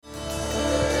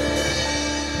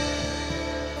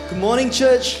Good morning,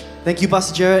 church. Thank you,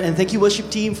 Pastor Jared, and thank you, worship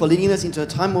team, for leading us into a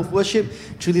time of worship.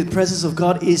 Truly, the presence of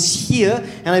God is here,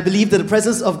 and I believe that the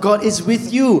presence of God is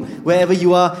with you wherever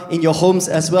you are in your homes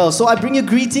as well. So I bring you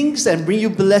greetings and bring you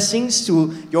blessings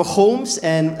to your homes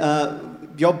and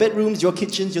your bedrooms, your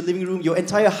kitchens, your living room, your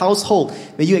entire household.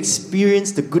 May you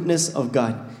experience the goodness of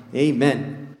God.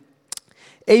 Amen.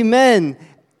 Amen.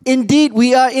 Indeed,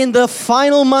 we are in the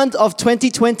final month of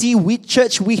 2020.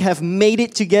 We have made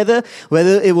it together.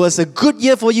 Whether it was a good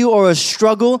year for you or a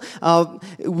struggle,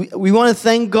 we want to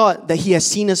thank God that He has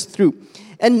seen us through.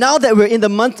 And now that we're in the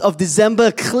month of December,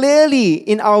 clearly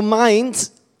in our minds,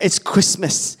 it's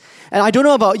Christmas. And I don't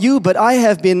know about you, but I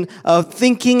have been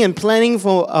thinking and planning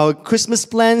for our Christmas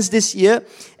plans this year.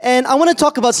 And I want to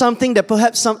talk about something that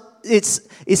perhaps it's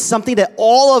something that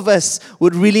all of us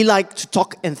would really like to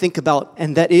talk and think about,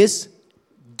 and that is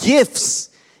gifts.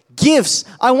 Gifts.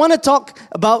 I want to talk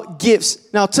about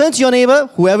gifts. Now turn to your neighbor,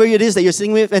 whoever it is that you're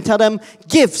sitting with, and tell them,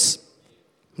 gifts.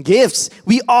 Gifts.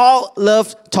 We all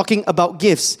love talking about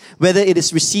gifts, whether it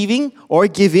is receiving or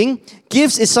giving.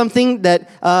 Gifts is something that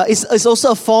is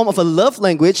also a form of a love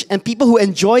language, and people who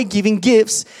enjoy giving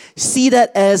gifts see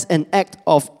that as an act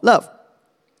of love.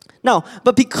 Now,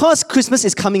 but because Christmas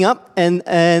is coming up and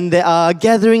there are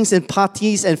gatherings and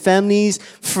parties and families,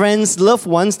 friends, loved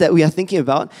ones that we are thinking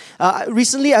about,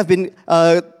 recently I've been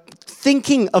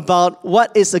thinking about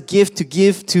what is a gift to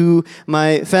give to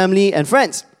my family and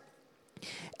friends.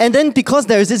 And then because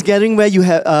there is this gathering where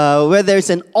there is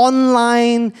an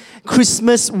online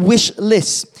Christmas wish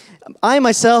list, I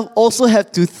myself also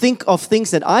have to think of things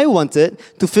that I wanted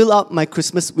to fill out my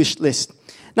Christmas wish list.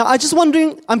 Now, I'm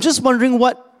just wondering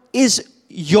what is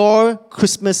your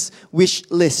Christmas wish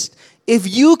list? If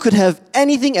you could have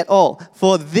anything at all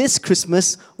for this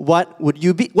Christmas, what would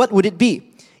it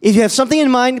be? If you have something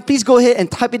in mind, please go ahead and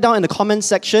type it down in the comment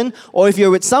section. Or if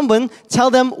you're with someone, tell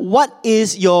them what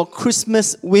is your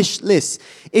Christmas wish list.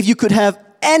 If you could have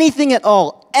anything at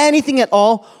all,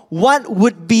 what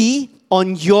would be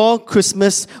on your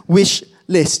Christmas wish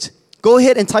list? Go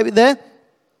ahead and type it there.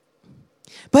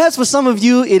 Perhaps for some of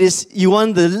you, you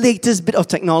want the latest bit of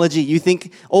technology. You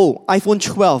think, iPhone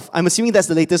 12. I'm assuming that's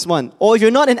the latest one. Or if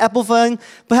you're not an Apple fan,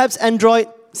 perhaps Android,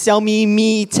 Xiaomi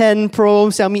Mi 10 Pro,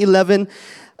 Xiaomi 11.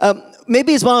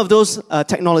 Maybe it's one of those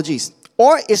technologies.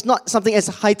 Or it's not something as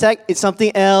high-tech. It's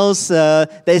something else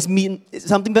that is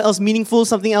something else meaningful,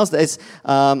 something else that is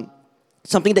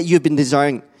something that you've been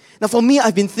desiring. Now for me,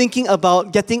 I've been thinking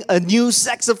about getting a new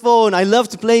saxophone. I love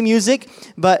to play music,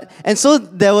 so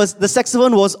the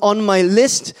saxophone was on my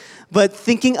list, but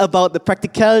thinking about the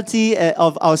practicality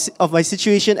of my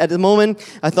situation at the moment,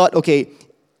 I thought, okay,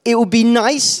 it would be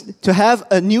nice to have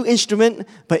a new instrument,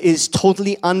 but it's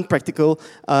totally unpractical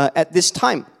at this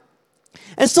time.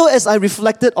 And so as I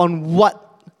reflected on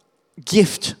what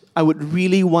gift I would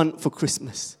really want for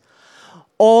Christmas,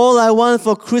 all I want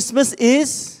for Christmas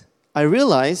is, I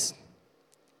realize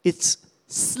it's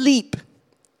sleep.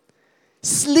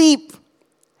 Sleep.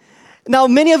 Now,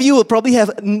 many of you will probably have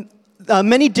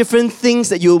many different things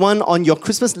that you want on your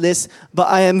Christmas list, but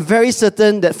I am very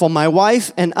certain that for my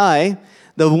wife and I,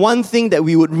 the one thing that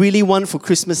we would really want for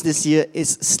Christmas this year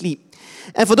is sleep.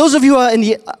 And for those of you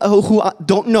who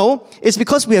don't know, it's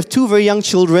because we have two young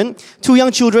children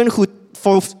who,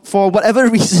 for whatever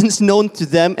reasons known to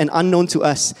them and unknown to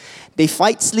us, they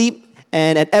fight sleep.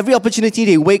 And at every opportunity,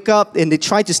 they wake up and they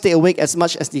try to stay awake as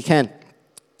much as they can.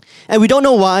 And we don't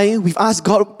know why. We've asked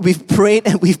God, we've prayed,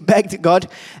 and we've begged God.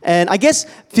 And I guess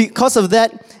because of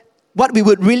that, what we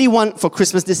would really want for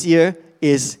Christmas this year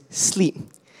is sleep.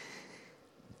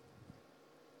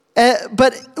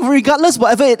 But regardless,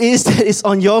 whatever it is that is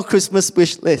on your Christmas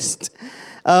wish list,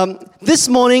 this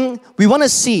morning, we want to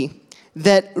see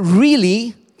that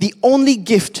really the only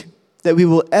gift that we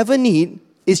will ever need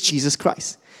is Jesus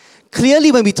Christ.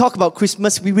 Clearly, when we talk about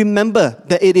Christmas, we remember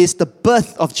that it is the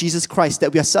birth of Jesus Christ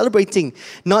that we are celebrating,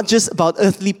 not just about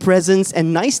earthly presents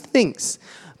and nice things,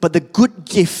 but the good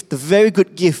gift, the very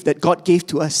good gift that God gave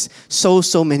to us so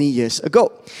many years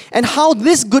ago. And how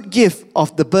this good gift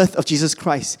of the birth of Jesus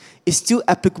Christ is still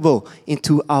applicable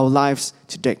into our lives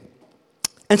today.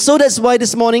 And so that's why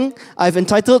this morning, I've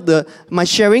entitled my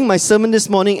sermon this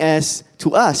morning as,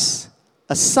 "To us,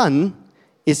 a son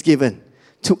is given."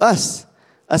 To us,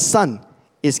 a son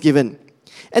is given.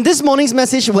 And this morning's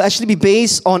message will actually be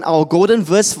based on our golden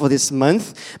verse for this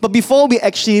month. But before we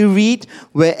actually read,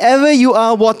 wherever you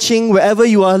are watching, wherever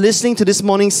you are listening to this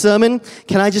morning's sermon,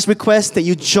 can I just request that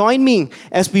you join me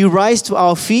as we rise to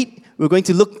our feet? We're going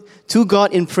to look to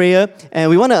God in prayer, and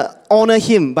we want to honor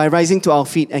Him by rising to our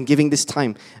feet and giving this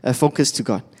time focus to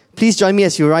God. Please join me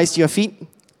as you rise to your feet.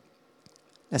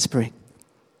 Let's pray.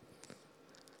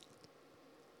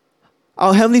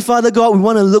 Our Heavenly Father, God, we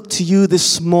want to look to you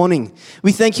this morning.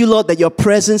 We thank you, Lord, that your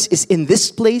presence is in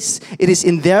this place. It is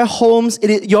in their homes.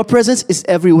 Your presence is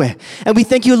everywhere. And we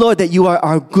thank you, Lord, that you are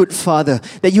our good Father,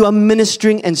 that you are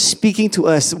ministering and speaking to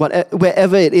us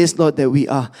wherever it is, Lord, that we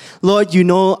are. Lord, you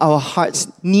know our heart's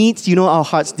needs. You know our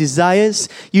heart's desires.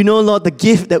 You know, Lord, the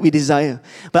gift that we desire.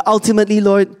 But ultimately,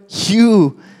 Lord,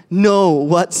 you know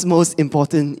what's most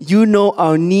important. You know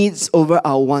our needs over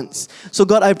our wants. So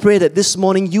God, I pray that this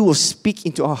morning you will speak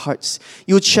into our hearts.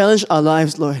 You will challenge our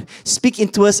lives, Lord. Speak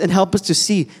into us and help us to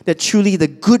see that truly the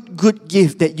good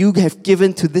gift that you have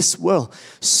given to this world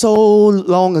so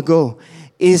long ago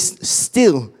is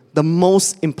still the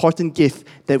most important gift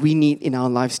that we need in our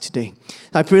lives today.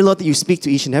 I pray, Lord, that you speak to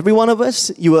each and every one of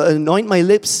us. You will anoint my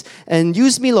lips and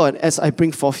use me, Lord, as I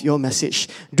bring forth your message.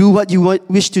 Do what you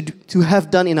wish to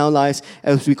have done in our lives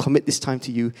as we commit this time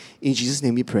to you. In Jesus'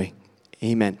 name we pray.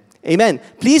 Amen. Amen.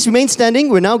 Please remain standing.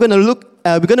 We're now going to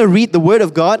we're going to read the Word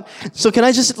of God. So can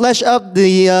I just flash up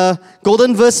the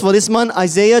golden verse for this month?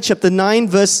 Isaiah chapter 9,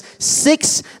 verse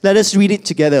 6. Let us read it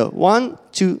together. 1,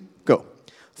 2, go.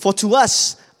 For to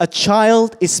us a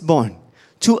child is born.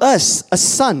 To us a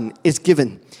son is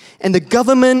given. And the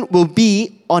government will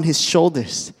be on his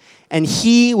shoulders. And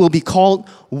he will be called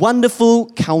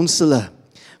Wonderful Counselor,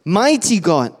 Mighty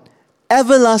God,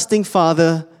 Everlasting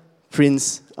Father,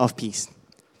 Prince of Peace.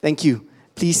 Thank you.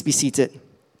 Please be seated.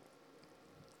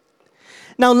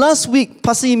 Now, last week,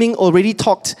 Pastor Yiming already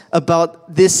talked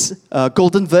about this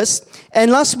golden verse.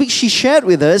 And last week, she shared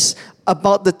with us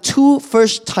about the two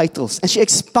first titles. And she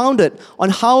expounded on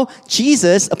how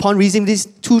Jesus, upon receiving these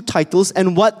two titles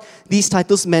and what these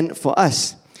titles meant for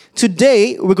us.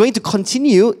 Today, we're going to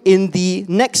continue in the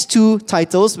next two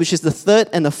titles, which is the third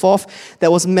and the fourth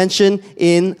that was mentioned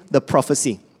in the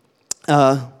prophecy.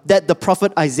 That the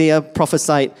prophet Isaiah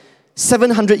prophesied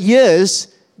 700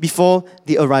 years before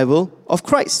the arrival of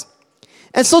Christ.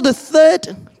 And so the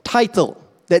third title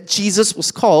that Jesus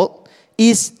was called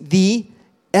is the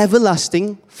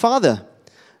Everlasting Father.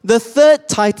 The third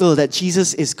title that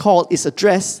Jesus is called, is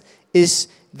addressed, is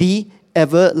the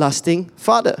Everlasting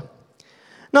Father.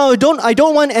 Now, I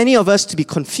don't want any of us to be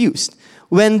confused.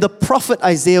 When the prophet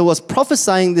Isaiah was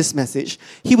prophesying this message,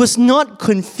 he was not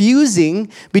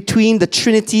confusing between the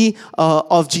Trinity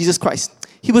of Jesus Christ.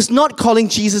 He was not calling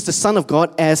Jesus the Son of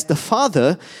God as the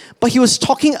Father, but he was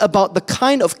talking about the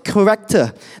kind of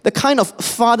character, the kind of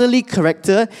fatherly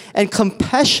character and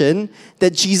compassion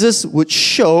that Jesus would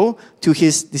show to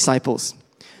his disciples.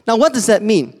 Now, what does that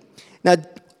mean? Now,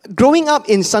 growing up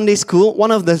in Sunday school, one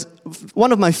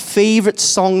of my favorite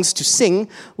songs to sing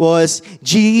was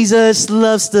Jesus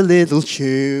loves the little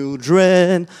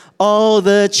children, all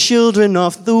the children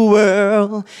of the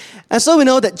world. And so we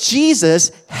know that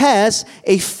Jesus has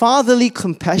a fatherly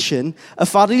compassion, a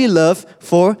fatherly love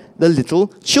for the little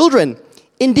children.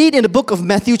 Indeed, in the book of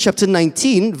Matthew chapter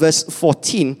 19, verse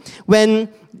 14, when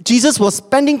Jesus was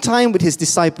spending time with his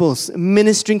disciples,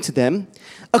 ministering to them,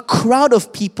 a crowd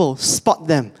of people spot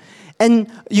them.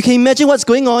 And you can imagine what's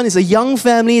going on. It's a young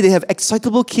family, they have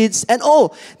excitable kids, and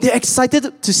they're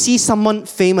excited to see someone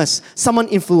famous, someone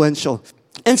influential.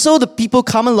 And so the people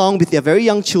come along with their very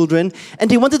young children, and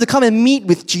they wanted to come and meet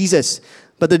with Jesus.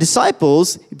 But the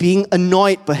disciples, being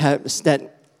annoyed perhaps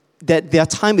that their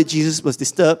time with Jesus was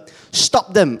disturbed,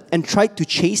 stopped them and tried to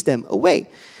chase them away.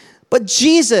 But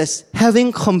Jesus,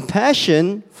 having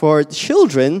compassion for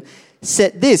children,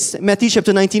 said this, Matthew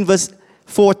chapter 19, verse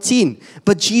 14.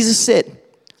 But Jesus said,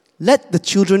 "Let the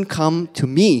children come to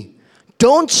me.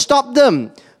 Don't stop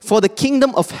them, for the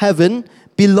kingdom of heaven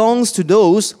belongs to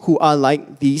those who are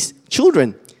like these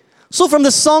children." So from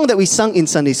the song that we sung in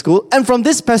Sunday school, and from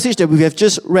this passage that we have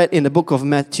just read in the book of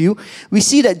Matthew, we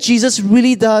see that Jesus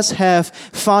really does have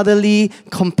fatherly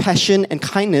compassion and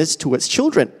kindness towards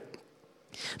children.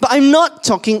 But I'm not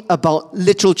talking about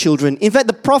literal children. In fact,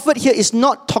 the prophet here is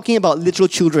not talking about literal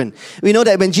children. We know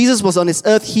that when Jesus was on this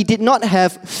earth, he did not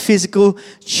have physical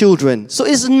children. So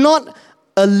it's not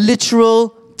a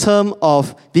literal term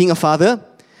of being a father,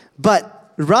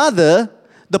 but rather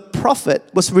the prophet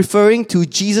was referring to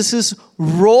Jesus'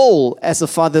 role as a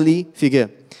fatherly figure.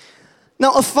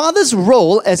 Now, a father's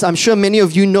role, as I'm sure many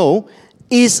of you know,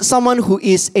 is someone who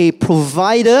is a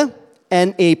provider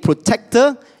and a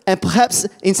protector, and perhaps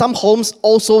in some homes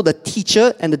also the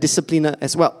teacher and the discipliner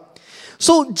as well.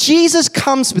 So Jesus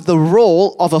comes with the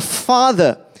role of a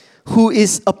father who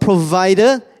is a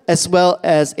provider as well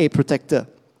as a protector.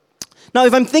 Now,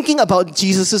 if I'm thinking about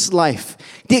Jesus' life,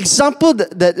 The example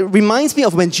that reminds me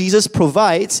of when Jesus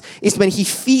provides is when he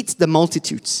feeds the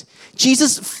multitudes.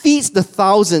 Jesus feeds the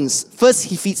thousands. First,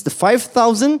 he feeds the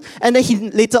 5,000, and then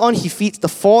later on, he feeds the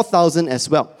 4,000 as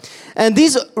well. And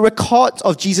this record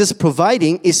of Jesus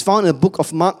providing is found in the book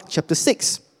of Mark chapter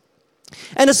 6.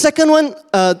 And the second one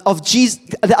of Jesus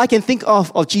that I can think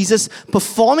of Jesus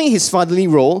performing his fatherly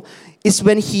role is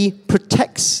when he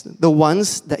protects the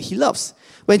ones that he loves.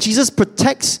 When Jesus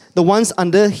protects the ones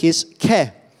under his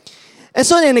care. And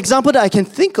so an example that I can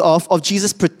think of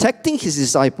Jesus protecting his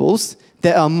disciples,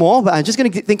 there are more, but I'm just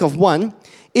going to think of one,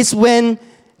 is when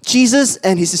Jesus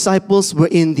and his disciples were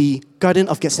in the Garden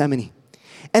of Gethsemane.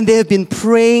 And they have been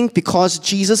praying because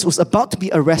Jesus was about to be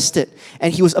arrested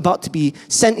and he was about to be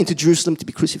sent into Jerusalem to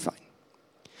be crucified.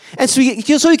 And so you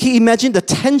can imagine the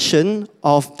tension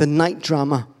of the night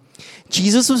drama.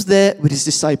 Jesus was there with his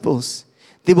disciples.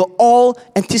 They were all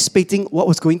anticipating what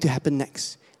was going to happen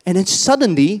next. And then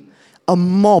suddenly, a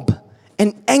mob,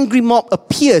 an angry mob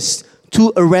appears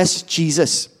to arrest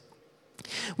Jesus.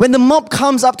 When the mob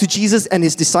comes up to Jesus and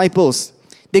his disciples,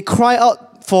 they cry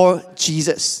out for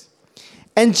Jesus.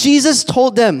 And Jesus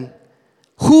told them,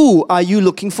 "Who are you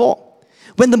looking for?"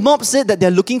 When the mob said that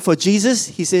they're looking for Jesus,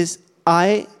 he says,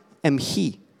 "I am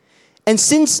he. And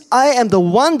since I am the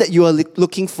one that you are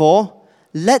looking for,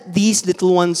 let these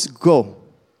little ones go."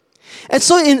 And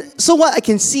so what I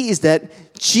can see is that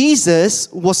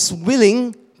Jesus was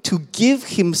willing to give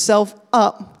himself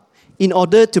up in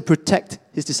order to protect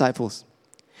his disciples.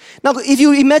 Now, if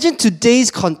you imagine today's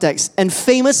context and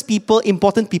famous people,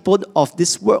 important people of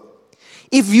this world,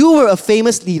 if you were a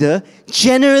famous leader,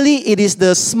 generally it is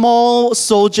the small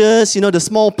soldiers, the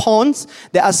small pawns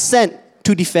that are sent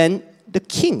to defend the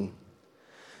king.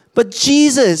 But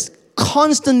Jesus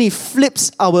constantly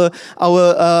flips our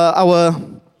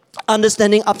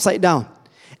understanding upside down.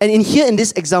 And in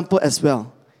this example as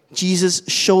well, Jesus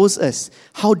shows us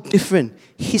how different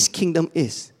his kingdom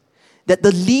is. That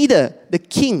the leader, the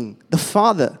king, the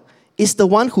father, is the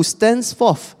one who stands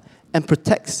forth and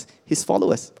protects his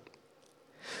followers.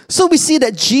 So we see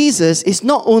that Jesus is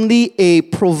not only a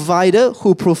provider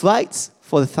who provides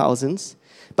for the thousands,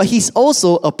 but he's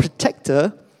also a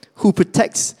protector who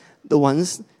protects the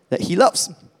ones that he loves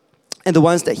and the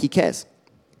ones that he cares.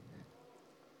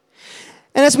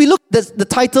 And as we look at the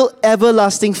title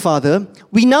Everlasting Father,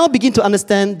 we now begin to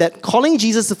understand that calling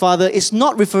Jesus the Father is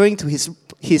not referring to his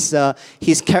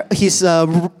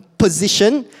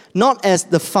position, not as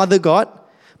the Father God,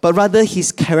 but rather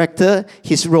his character,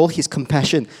 his role, his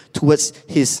compassion towards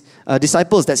his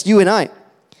disciples. That's you and I.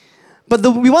 But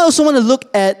we also want to look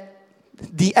at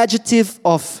the adjective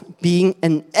of being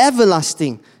an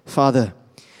everlasting Father.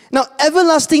 Now,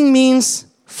 everlasting means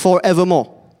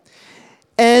forevermore.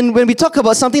 And when we talk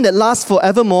about something that lasts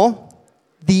forevermore,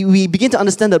 we begin to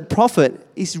understand that the prophet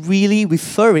is really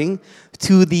referring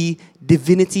to the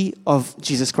divinity of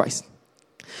Jesus Christ.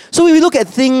 So when we look at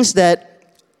things that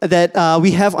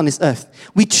we have on this earth,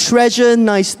 we treasure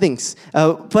nice things.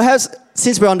 Perhaps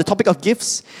since we're on the topic of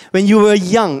gifts, when you were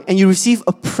young and you received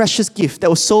a precious gift that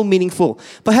was so meaningful,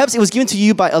 perhaps it was given to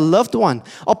you by a loved one,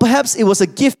 or perhaps it was a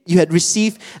gift you had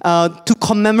received to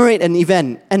commemorate an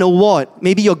event, an award,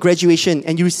 maybe your graduation,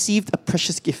 and you received a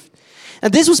precious gift.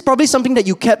 And this was probably something that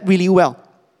you kept really well.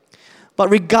 But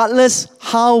regardless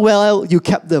how well you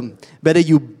kept them, whether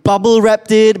you bubble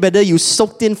wrapped it, whether you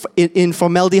soaked in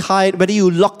formaldehyde, whether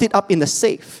you locked it up in a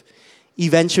safe,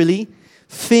 eventually,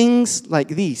 things like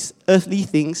these, earthly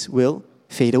things, will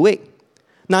fade away.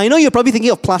 Now, I know you're probably thinking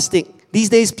of plastic. These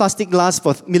days, plastic lasts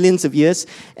for millions of years.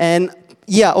 And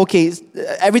yeah, okay,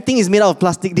 everything is made out of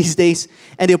plastic these days,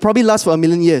 and they'll probably last for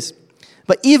 1,000,000 years.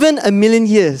 But even 1,000,000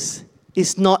 years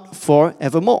is not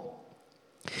forevermore.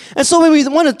 And so when we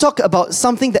want to talk about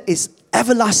something that is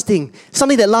everlasting,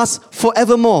 something that lasts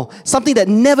forevermore, something that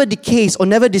never decays or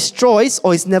never destroys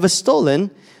or is never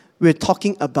stolen, we're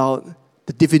talking about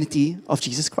the divinity of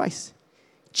Jesus Christ.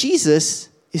 Jesus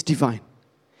is divine.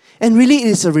 And really it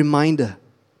is a reminder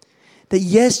that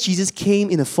yes, Jesus came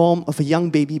in the form of a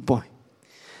young baby boy.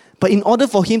 But in order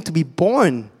for him to be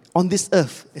born on this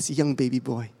earth as a young baby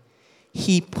boy,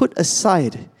 he put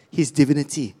aside his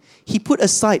divinity. He put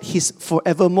aside his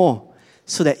forevermore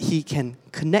so that he can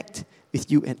connect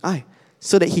with you and I,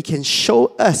 so that he can show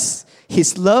us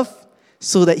his love,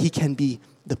 so that he can be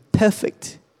the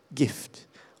perfect gift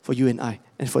for you and I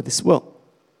and for this world.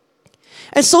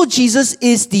 And so Jesus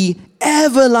is the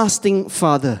everlasting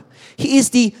Father. He is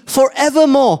the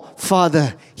forevermore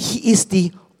Father. He is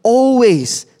the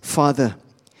always Father.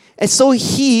 And so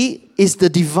he is the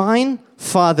divine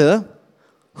Father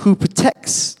who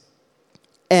protects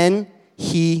and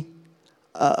he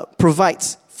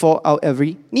provides for our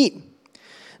every need.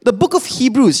 The book of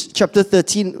Hebrews, chapter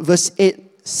 13, verse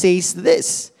 8 says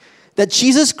this, that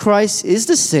Jesus Christ is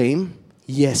the same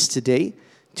yesterday,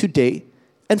 today,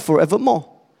 and forevermore.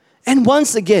 And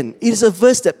once again, it is a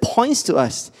verse that points to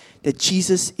us that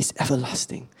Jesus is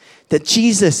everlasting, that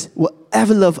Jesus will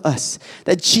ever love us,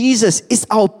 that Jesus is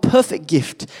our perfect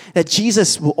gift, that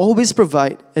Jesus will always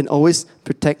provide and always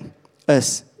protect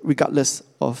us regardless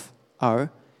of our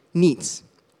needs.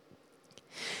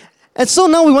 And so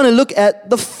now we want to look at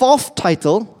the fourth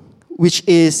title, which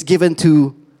is given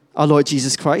to our Lord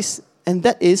Jesus Christ, and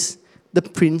that is the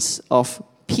Prince of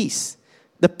Peace.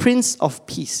 The Prince of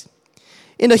Peace.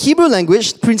 In the Hebrew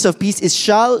language, Prince of Peace is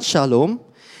Shal Shalom,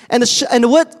 and the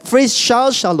word phrase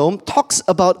Shal Shalom talks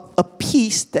about a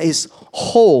peace that is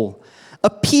whole, a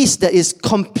peace that is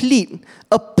complete,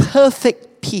 a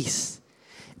perfect peace.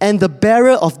 And the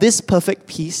bearer of this perfect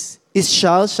peace is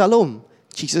Shal Shalom,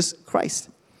 Jesus Christ.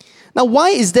 Now, why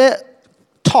is there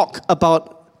talk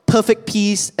about perfect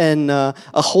peace and a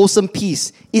wholesome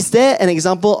peace? Is there an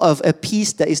example of a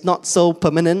peace that is not so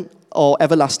permanent or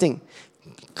everlasting?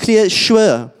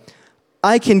 Sure.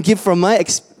 I can give from my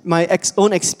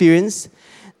own experience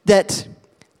that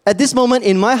at this moment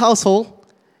in my household,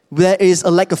 there is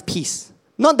a lack of peace.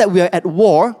 Not that we are at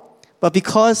war, but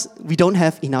because we don't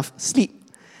have enough sleep.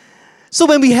 So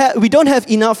when we don't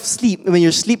have enough sleep, when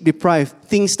you're sleep deprived,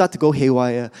 things start to go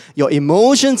haywire. Your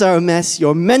emotions are a mess,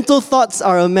 your mental thoughts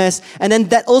are a mess, and then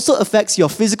that also affects your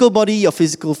physical body, your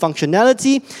physical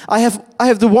functionality. I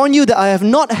have to warn you that I have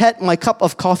not had my cup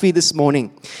of coffee this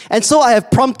morning. And so I have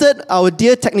prompted our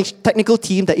dear technical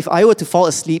team that if I were to fall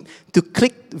asleep, to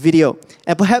click video.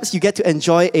 And perhaps you get to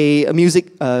enjoy a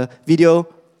music video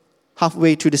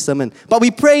halfway through the sermon. But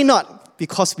we pray not,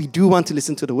 because we do want to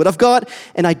listen to the Word of God,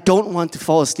 and I don't want to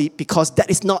fall asleep because that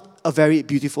is not a very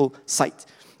beautiful sight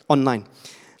online.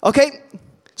 Okay?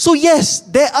 So yes,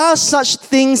 there are such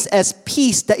things as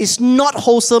peace that is not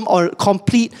wholesome or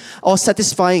complete or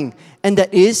satisfying, and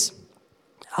that is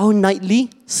our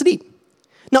nightly sleep.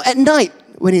 Now at night,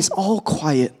 when it's all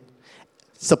quiet,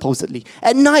 supposedly,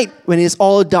 at night when it's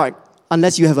all dark,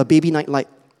 unless you have a baby night light,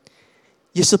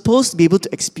 you're supposed to be able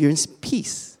to experience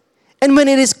peace. And when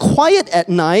it is quiet at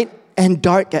night and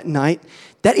dark at night,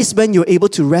 that is when you're able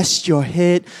to rest your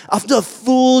head after a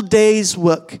full day's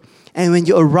work. And when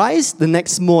you arise the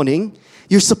next morning,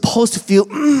 you're supposed to feel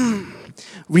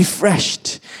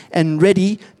refreshed and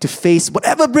ready to face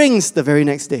whatever brings the very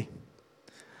next day.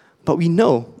 But we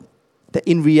know that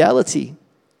in reality,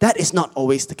 that is not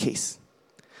always the case.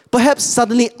 Perhaps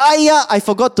suddenly, I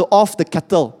forgot to off the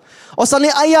kettle. Or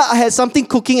suddenly, I had something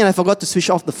cooking and I forgot to switch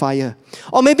off the fire.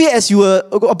 Or maybe as you were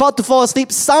about to fall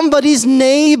asleep, somebody's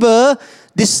neighbor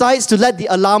decides to let the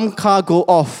alarm car go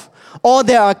off. Or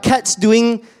there are cats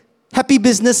doing happy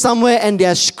business somewhere and they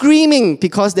are screaming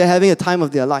because they're having a time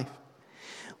of their life.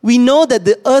 We know that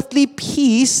the earthly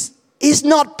peace is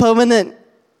not permanent,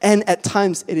 and at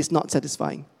times it is not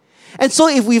satisfying. And so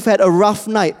if we've had a rough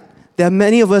night, there are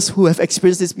many of us who have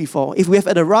experienced this before. If we have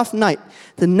had a rough night,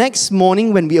 the next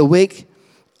morning when we awake,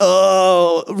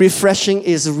 refreshing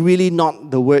is really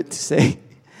not the word to say.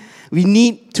 We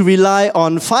need to rely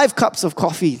on 5 cups of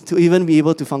coffee to even be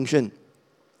able to function.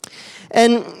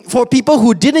 And for people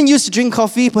who didn't used to drink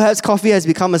coffee, perhaps coffee has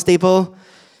become a staple.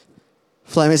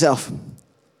 Fly myself.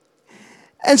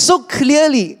 And so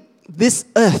clearly, this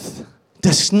earth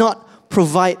does not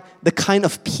provide the kind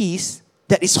of peace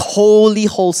that is wholly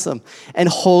wholesome and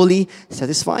wholly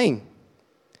satisfying.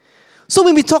 So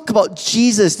when we talk about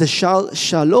Jesus, the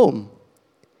Shalom,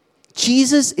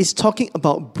 Jesus is talking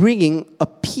about bringing a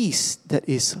peace that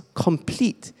is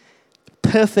complete,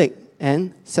 perfect,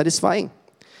 and satisfying.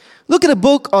 Look at the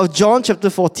book of John chapter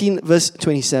 14, verse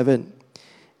 27.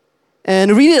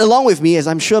 And read it along with me, as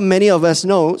I'm sure many of us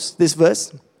knows this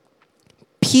verse.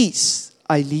 Peace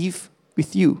I leave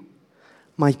with you.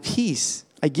 My peace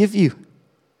I give you.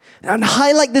 And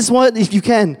highlight this word if you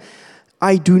can.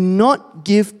 I do not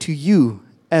give to you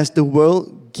as the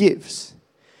world gives.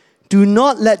 Do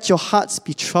not let your hearts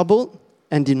be troubled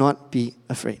and do not be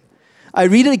afraid. I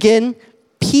read it again.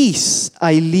 Peace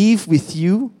I leave with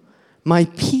you. My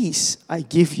peace I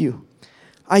give you.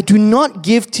 I do not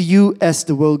give to you as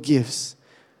the world gives.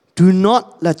 Do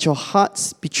not let your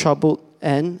hearts be troubled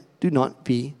and do not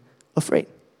be afraid.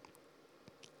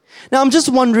 Now, I'm just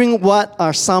wondering, what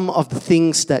are some of the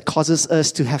things that causes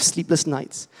us to have sleepless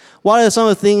nights? What are some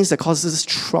of the things that causes us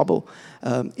trouble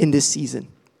in this season?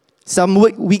 Some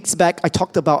weeks back, I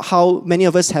talked about how many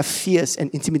of us have fears and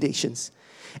intimidations.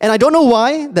 And I don't know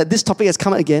why that this topic has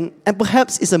come again, and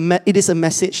perhaps it is a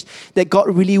message that God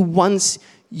really wants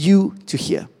you to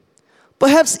hear.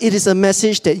 Perhaps it is a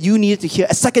message that you need to hear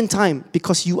a second time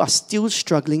because you are still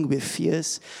struggling with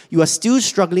fears. You are still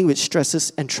struggling with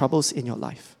stresses and troubles in your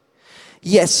life.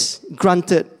 Yes,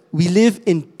 granted, we live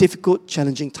in difficult,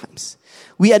 challenging times.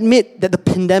 We admit that the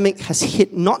pandemic has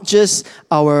hit not just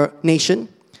our nation,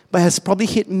 but has probably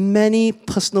hit many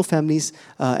personal families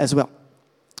as well.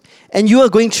 And you are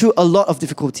going through a lot of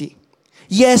difficulty.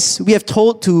 Yes, we have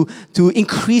told to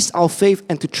increase our faith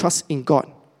and to trust in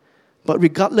God. But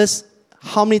regardless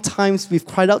how many times we've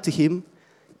cried out to Him,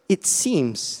 it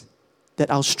seems that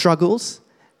our struggles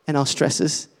and our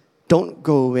stresses don't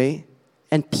go away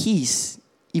and peace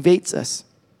evades us.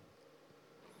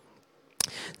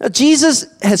 Now, Jesus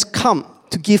has come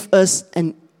to give us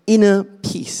an inner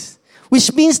peace,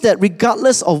 which means that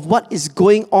regardless of what is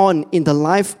going on in the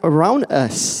life around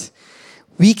us,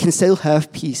 we can still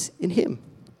have peace in Him.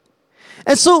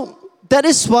 And so that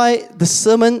is why the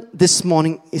sermon this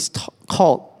morning is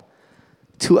called,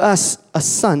 "To us a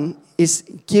son is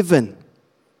given,"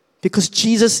 because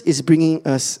Jesus is bringing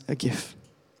us a gift.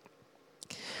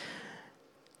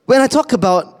 When I talk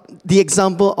about the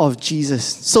example of Jesus,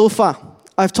 so far,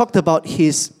 I've talked about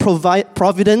His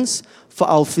providence for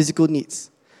our physical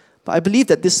needs. But I believe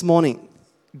that this morning,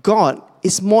 God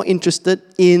is more interested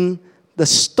in the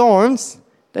storms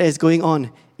that is going on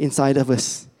inside of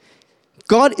us.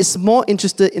 God is more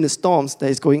interested in the storms that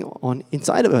is going on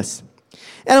inside of us.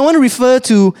 And I want to refer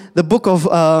to the book of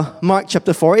Mark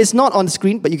chapter 4. It's not on the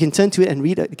screen, but you can turn to it and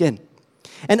read it again.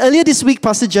 And earlier this week,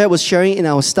 Pastor Jared was sharing in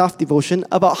our staff devotion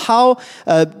about how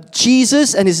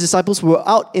Jesus and His disciples were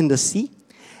out in the sea.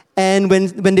 And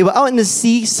when they were out in the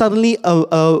sea, suddenly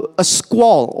a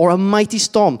squall or a mighty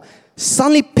storm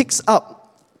suddenly picks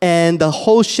up and the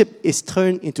whole ship is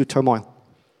turned into turmoil.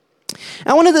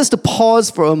 I wanted us to pause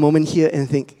for a moment here and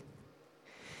think,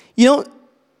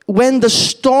 when the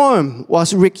storm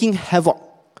was wreaking havoc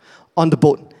on the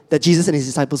boat that Jesus and His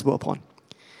disciples were upon,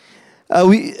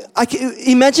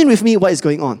 imagine with me what is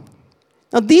going on.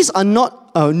 Now, these are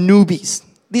not newbies.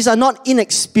 These are not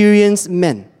inexperienced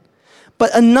men.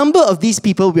 But a number of these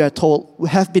people, we are told,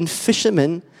 have been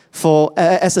fishermen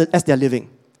as their living.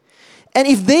 And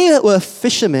if they were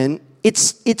fishermen,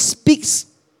 it's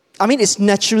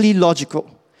naturally logical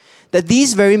that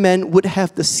these very men would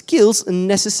have the skills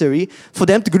necessary for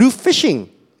them to go do fishing.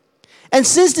 And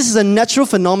since this is a natural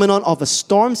phenomenon of a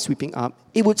storm sweeping up,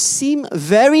 it would seem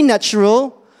very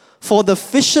natural for the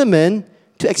fishermen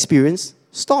to experience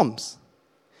storms.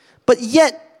 But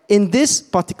yet, in this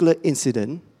particular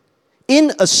incident,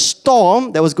 in a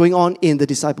storm that was going on in the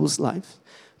disciples' life,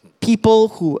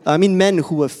 men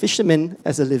who were fishermen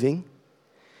as a living,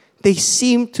 they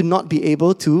seemed to not be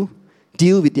able to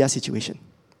deal with their situation.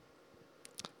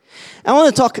 I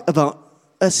want to talk about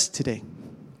us today.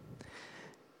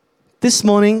 This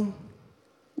morning,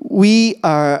 we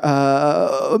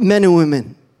are men and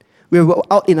women. We're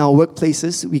out in our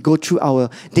workplaces. We go through our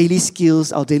daily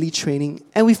skills, our daily training,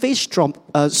 and we face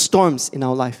storms in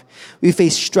our life. We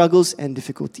face struggles and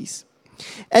difficulties.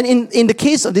 And in the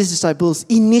case of these disciples,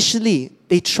 initially,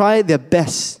 they try their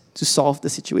best to solve the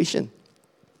situation.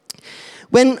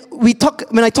 When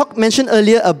I mentioned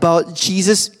earlier about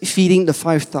Jesus feeding the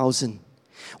 5,000,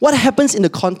 what happens in the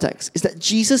context is that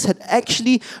Jesus had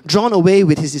actually drawn away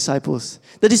with His disciples.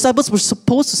 The disciples were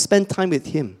supposed to spend time with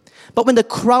Him. But when the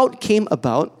crowd came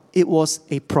about, it was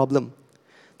a problem.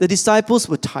 The disciples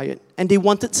were tired and they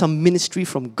wanted some ministry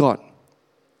from God.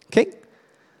 Okay?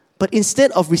 But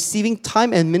instead of receiving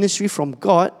time and ministry from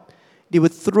God, they were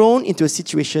thrown into a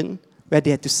situation where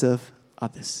they had to serve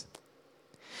others.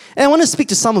 And I want to speak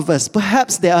to some of us.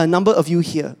 Perhaps there are a number of you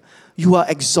here. You are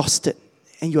exhausted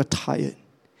and you are tired.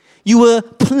 You were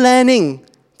planning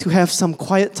to have some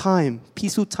quiet time,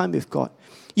 peaceful time with God.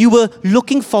 You were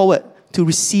looking forward to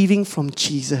receiving from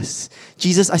Jesus.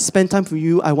 Jesus, I spend time for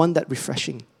you. I want that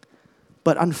refreshing.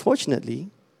 But unfortunately,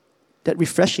 that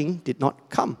refreshing did not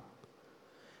come.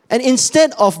 And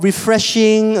instead of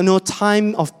refreshing,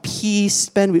 time of peace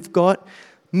spent with God,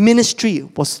 ministry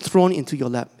was thrown into your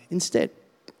lap instead.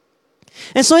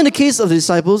 And so in the case of the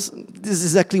disciples, this is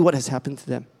exactly what has happened to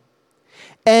them.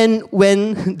 And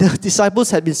when the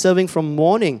disciples had been serving from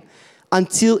morning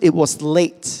until it was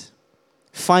late,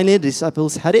 finally the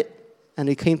disciples had it and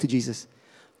they came to Jesus.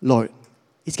 Lord,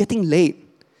 it's getting late.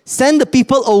 Send the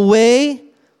people away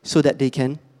so that they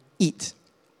can eat.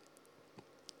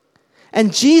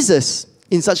 And Jesus,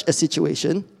 in such a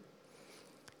situation,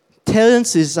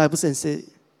 turns to His disciples and said,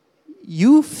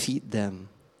 you feed them.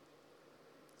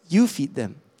 You feed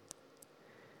them.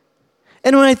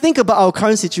 And when I think about our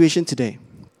current situation today,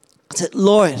 I said,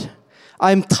 Lord,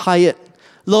 I'm tired.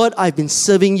 Lord, I've been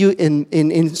serving you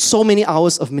in so many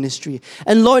hours of ministry.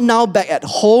 And Lord, now back at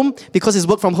home, because it's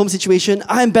work from home situation,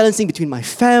 I'm balancing between my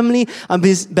family, I'm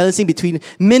balancing between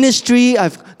ministry,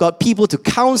 I've got people to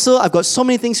counsel, I've got so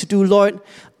many things to do, Lord.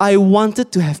 I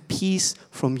wanted to have peace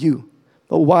from you.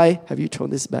 But why have you thrown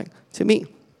this back to me?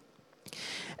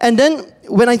 And then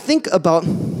when I think about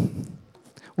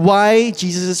why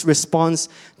Jesus' response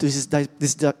to his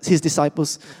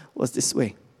disciples was this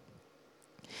way.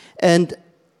 And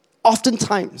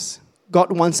oftentimes,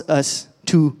 God wants us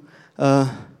to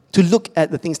look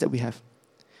at the things that we have.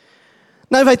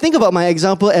 Now, if I think about my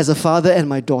example as a father and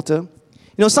my daughter,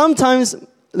 sometimes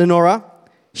Lenora,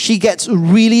 she gets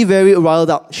really very riled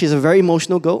up. She's a very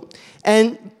emotional girl.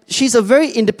 And she's a very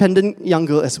independent young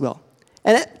girl as well.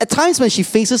 And at times when she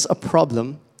faces a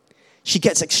problem, she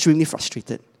gets extremely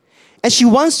frustrated. And she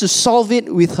wants to solve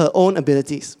it with her own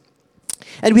abilities.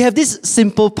 And we have these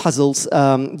simple puzzles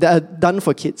that are done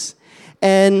for kids.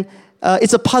 And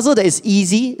it's a puzzle that is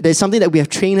easy. There's something that we have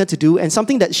trained her to do and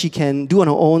something that she can do on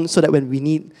her own so that when we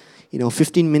need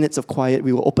 15 minutes of quiet,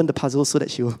 we will open the puzzle so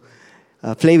that she will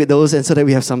play with those and so that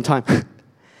we have some time.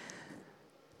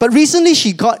 But recently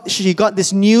she got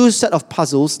this new set of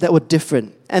puzzles that were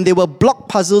different. And they were block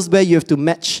puzzles where you have to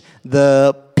match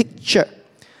the picture.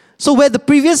 So where the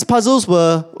previous puzzles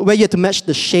were where you had to match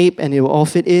the shape and it will all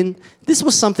fit in, this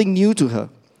was something new to her.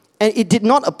 And it did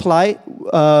not apply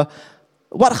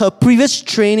what her previous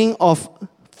training of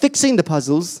fixing the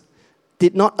puzzles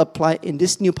did not apply in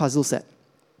this new puzzle set.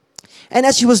 And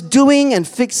as she was doing and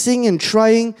fixing and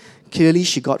trying, clearly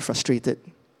she got frustrated.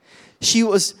 She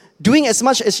was doing as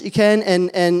much as she can, and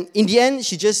in the end,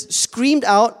 she just screamed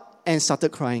out and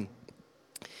started crying.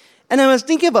 And I was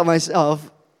thinking about myself,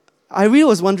 I really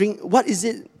was wondering, what is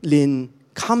it, Lynn?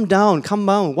 Calm down.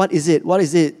 What is it? What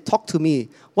is it? Talk to me.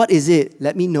 What is it?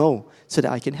 Let me know so that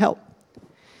I can help.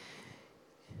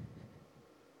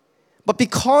 But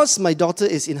because my daughter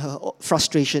is in her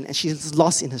frustration and she's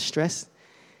lost in her stress,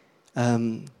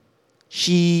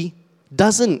 she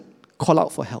doesn't call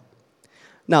out for help.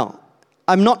 Now,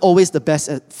 I'm not always the best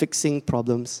at fixing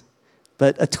problems,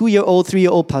 but a 2-year-old,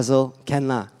 3-year-old puzzle can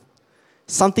lah.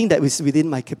 Something that is within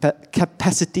my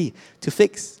capacity to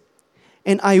fix.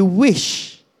 And I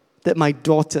wish that my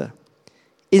daughter,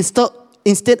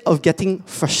 instead of getting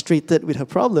frustrated with her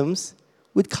problems,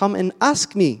 would come and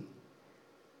ask me.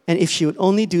 And if she would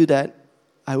only do that,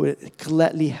 I would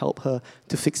gladly help her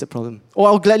to fix the problem. Or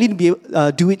I'll gladly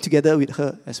do it together with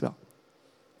her as well.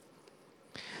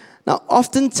 Now,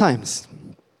 oftentimes,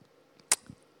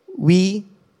 we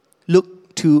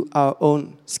look to our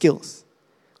own skills.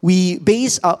 We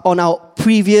base on our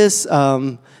previous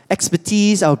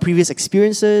expertise, our previous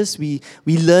experiences. We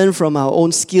learn from our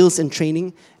own skills and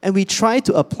training, and we try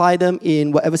to apply them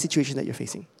in whatever situation that you're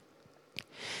facing.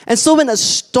 And so when a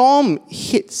storm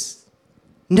hits,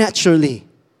 naturally,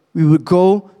 we would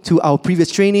go to our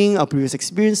previous training, our previous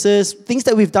experiences, things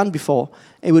that we've done before,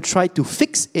 and we'll try to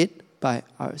fix it by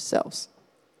ourselves.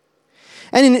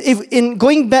 And in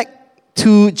going back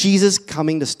to Jesus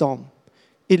calming the storm,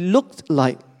 it looked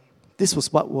like this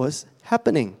was what was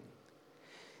happening.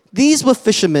 These were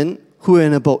fishermen who were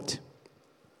in a boat.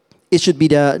 It should be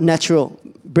their natural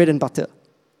bread and butter.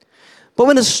 But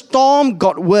when the storm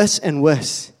got worse and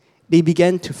worse, they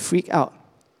began to freak out.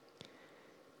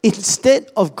 Instead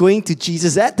of going to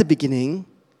Jesus at the beginning,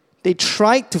 they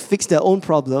tried to fix their own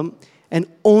problem, and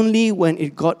only when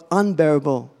it got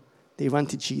unbearable, they ran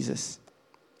to Jesus.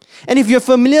 And if you're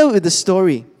familiar with the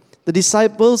story, the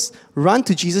disciples run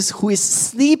to Jesus, who is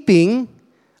sleeping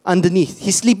underneath.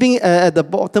 He's sleeping at the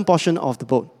bottom portion of the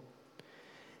boat.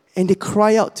 And they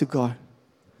cry out to God,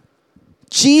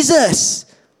 Jesus,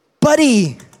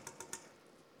 buddy,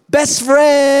 best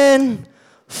friend,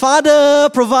 father,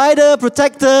 provider,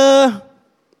 protector,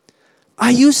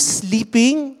 are you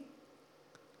sleeping?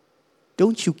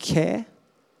 Don't you care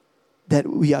that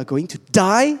we are going to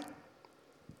die?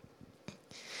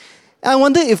 I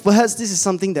wonder if perhaps this is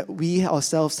something that we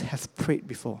ourselves have prayed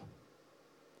before.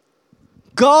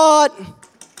 God,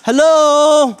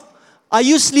 hello, are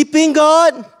you sleeping,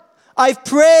 God? I've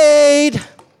prayed.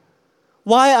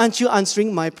 Why aren't you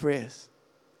answering my prayers?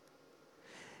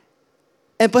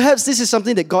 And perhaps this is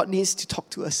something that God needs to talk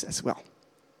to us as well.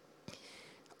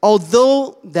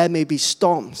 Although there may be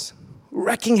storms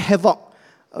wreaking havoc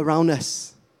around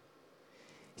us,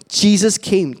 Jesus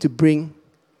came to bring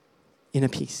inner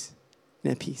peace.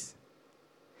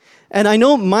 And I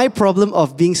know my problem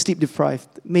of being sleep deprived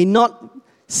may not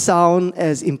sound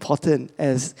as important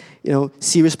as,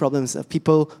 serious problems of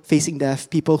people facing death,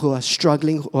 people who are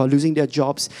struggling, who are losing their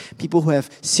jobs, people who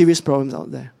have serious problems out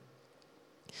there.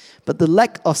 But the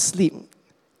lack of sleep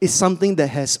is something that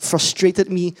has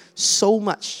frustrated me so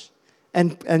much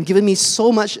and given me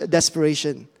so much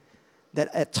desperation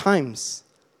that at times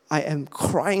I am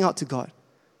crying out to God,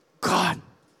 God,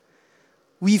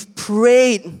 we've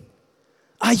prayed.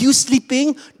 Are you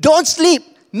sleeping? Don't sleep.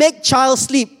 Make child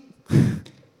sleep.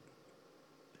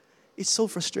 It's so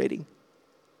frustrating.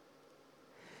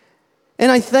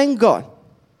 And I thank God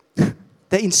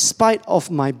that in spite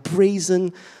of my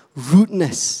brazen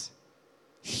rudeness,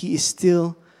 He is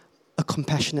still a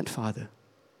compassionate Father.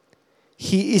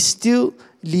 He is still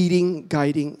leading,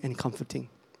 guiding, and comforting.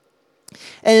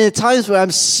 And at times where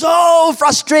I'm so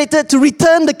frustrated to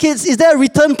return the kids, is there a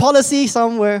return policy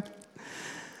somewhere?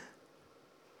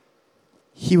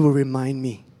 He will remind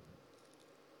me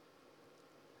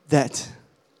that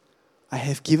I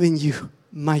have given you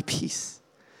my peace.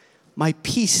 My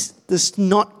peace does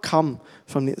not come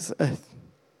from this earth.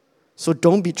 So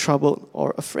don't be troubled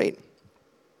or afraid.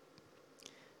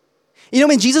 You know,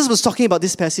 when Jesus was talking about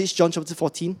this passage, John chapter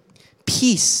 14,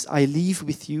 peace I leave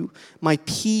with you, my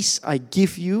peace I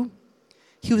give you,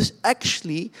 He was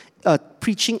actually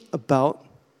preaching about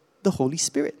the Holy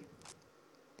Spirit.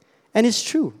 And it's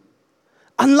true.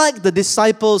 Unlike the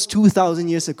disciples 2,000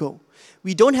 years ago,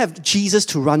 we don't have Jesus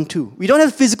to run to. We don't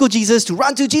have physical Jesus to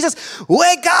run to. Jesus,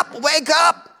 wake up, wake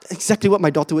up. Exactly what my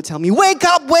daughter would tell me. Wake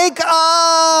up, wake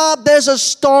up. There's a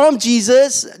storm,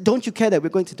 Jesus. Don't you care that we're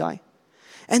going to die?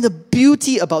 And the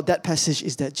beauty about that passage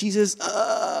is that Jesus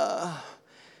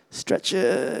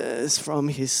stretches from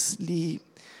his sleep,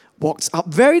 walks up,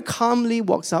 very calmly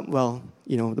walks up. Well,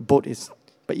 the boat is,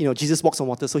 but Jesus walks on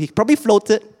water, so he probably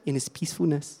floated in his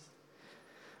peacefulness.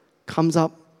 Comes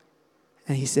up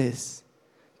and he says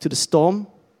to the storm,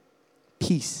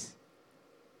 peace,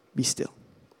 be still.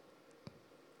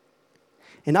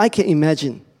 And I can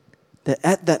imagine that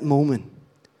at that moment,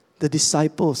 the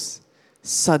disciples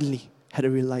suddenly had a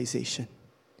realization.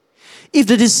 If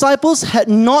the disciples had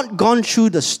not gone through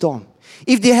the storm,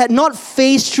 if they had not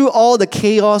faced through all the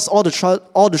chaos, all the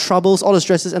troubles, all the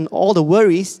stresses, and all the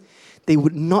worries, they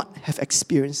would not have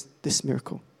experienced this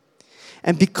miracle.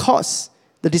 And because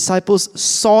the disciples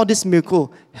saw this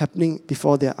miracle happening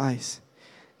before their eyes,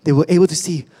 they were able to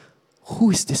see,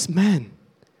 who is this man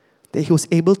that he was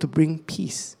able to bring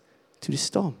peace to the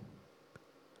storm?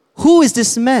 Who is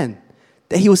this man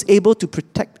that he was able to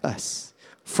protect us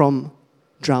from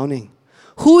drowning?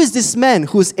 Who is this man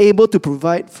who is able to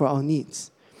provide for our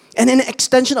needs? And in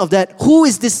extension of that, who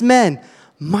is this man?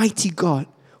 Mighty God,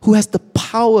 who has the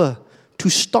power to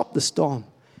stop the storm.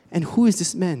 And who is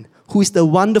this man? Who is the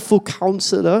wonderful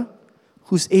counselor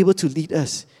who's able to lead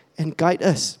us and guide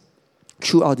us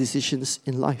through our decisions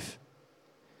in life.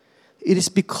 It is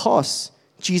because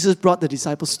Jesus brought the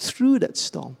disciples through that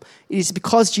storm. It is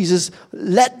because Jesus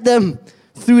led them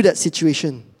through that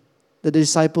situation that the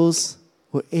disciples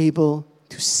were able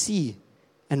to see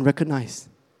and recognize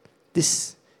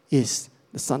this is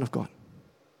the Son of God.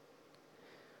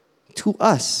 To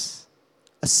us,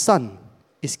 a son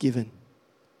is given.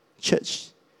 Church,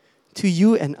 to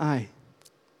you and I,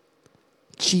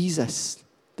 Jesus,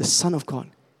 the Son of God,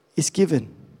 is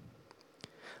given.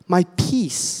 My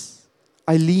peace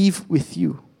I leave with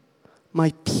you.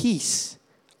 My peace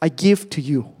I give to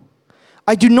you.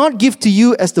 I do not give to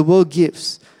you as the world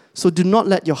gives, so do not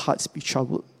let your hearts be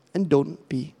troubled and don't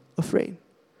be afraid.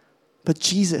 But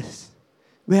Jesus,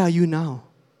 where are you now?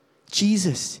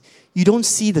 Jesus, you don't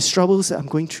see the struggles that I'm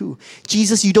going through.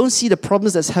 Jesus, you don't see the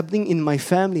problems that's happening in my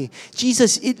family.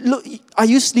 Jesus, are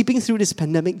you sleeping through this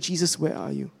pandemic? Jesus, where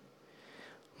are you?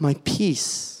 My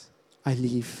peace I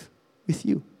leave with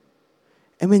you.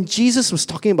 And when Jesus was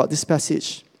talking about this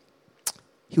passage,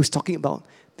 he was talking about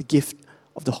the gift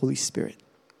of the Holy Spirit.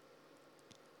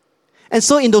 And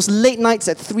so in those late nights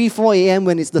at 3, 4 a.m.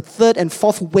 when it's the third and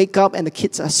fourth wake up and the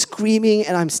kids are screaming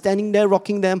and I'm standing there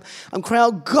rocking them, I'm crying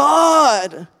out,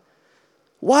 God,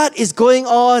 what is going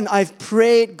on? I've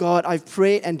prayed, God, I've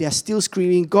prayed, and they're still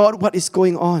screaming, God, what is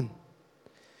going on?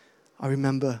 I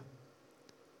remember,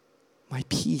 my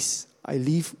peace I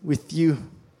leave with you.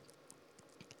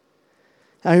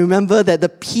 I remember that the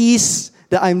peace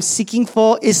that I'm seeking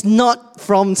for is not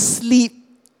from sleep,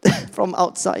 from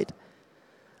outside.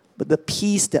 But the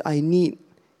peace that I need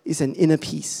is an inner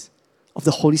peace of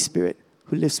the Holy Spirit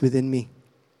who lives within me.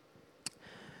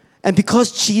 And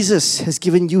because Jesus has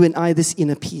given you and I this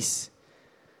inner peace,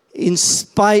 in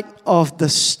spite of the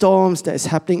storms that is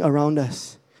happening around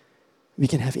us, we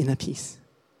can have inner peace.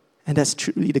 And that's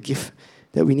truly the gift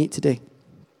that we need today.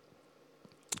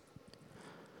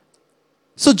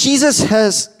 So Jesus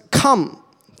has come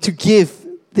to give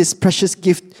this precious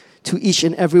gift to each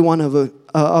and every one of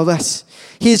of us.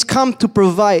 He has come to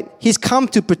provide. He's come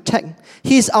to protect.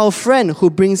 He is our friend who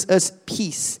brings us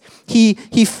peace. He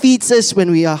feeds us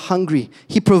when we are hungry.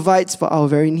 He provides for our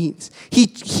very needs. He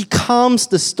calms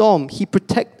the storm. He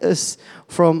protects us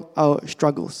from our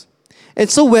struggles. And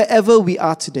so wherever we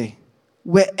are today,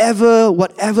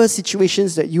 whatever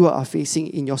situations that you are facing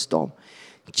in your storm,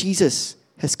 Jesus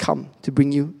has come to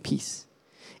bring you peace.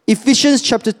 Ephesians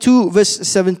chapter 2 verse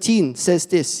 17 says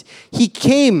this: He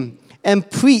came and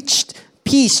preached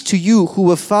peace to you who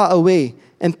were far away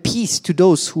and peace to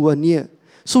those who are near.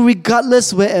 So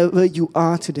regardless wherever you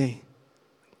are today,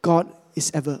 God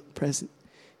is ever present.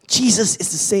 Jesus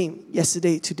is the same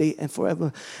yesterday, today, and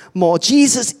forevermore.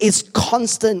 Jesus is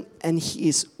constant and He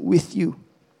is with you.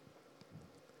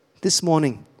 This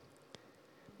morning,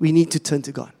 we need to turn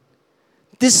to God.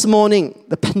 This morning,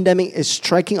 the pandemic is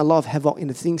striking a lot of havoc in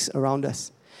the things around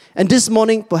us. And this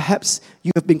morning, perhaps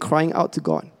you have been crying out to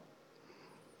God.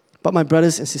 But my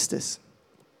brothers and sisters,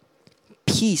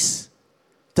 peace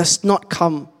does not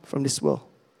come from this world.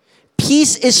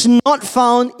 Peace is not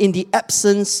found in the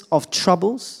absence of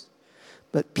troubles,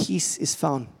 but peace is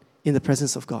found in the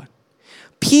presence of God.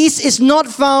 Peace is not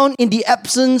found in the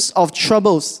absence of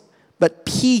troubles, but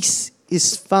peace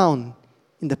is found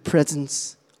in the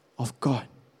presence of God.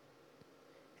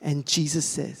 And Jesus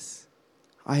says,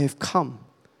 I have come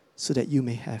so that you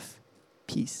may have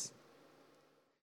peace.